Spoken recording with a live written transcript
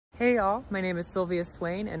Hey y'all, my name is Sylvia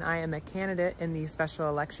Swayne and I am a candidate in the special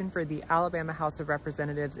election for the Alabama House of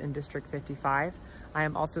Representatives in District 55. I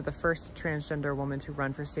am also the first transgender woman to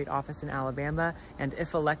run for state office in Alabama, and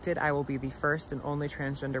if elected, I will be the first and only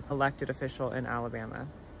transgender elected official in Alabama.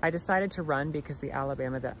 I decided to run because the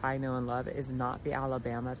Alabama that I know and love is not the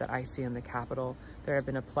Alabama that I see in the Capitol. There have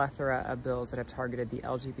been a plethora of bills that have targeted the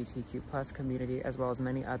LGBTQ+ community as well as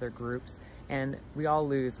many other groups, and we all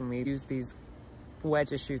lose when we use these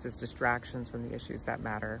wedge issues as distractions from the issues that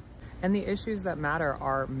matter. And the issues that matter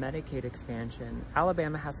are Medicaid expansion.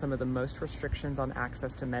 Alabama has some of the most restrictions on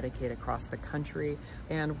access to Medicaid across the country,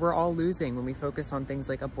 and we're all losing when we focus on things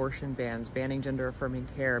like abortion bans, banning gender-affirming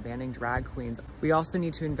care, banning drag queens. We also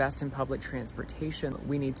need to invest in public transportation.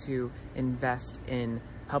 We need to invest in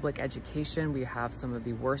public education. We have some of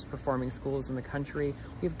the worst performing schools in the country.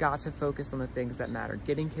 We've got to focus on the things that matter,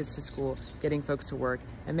 getting kids to school, getting folks to work,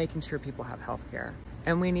 and making sure people have health care.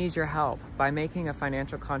 And we need your help. By making a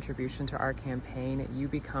financial contribution to our campaign, you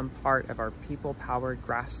become part of our people-powered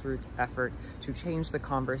grassroots effort to change the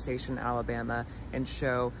conversation in Alabama and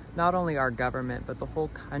show not only our government, but the whole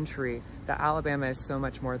country that Alabama is so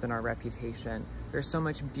much more than our reputation. There's so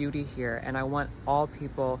much beauty here, and I want all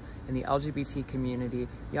people in the LGBT community,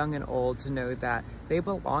 young and old, to know that they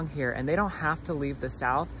belong here and they don't have to leave the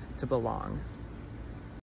South to belong.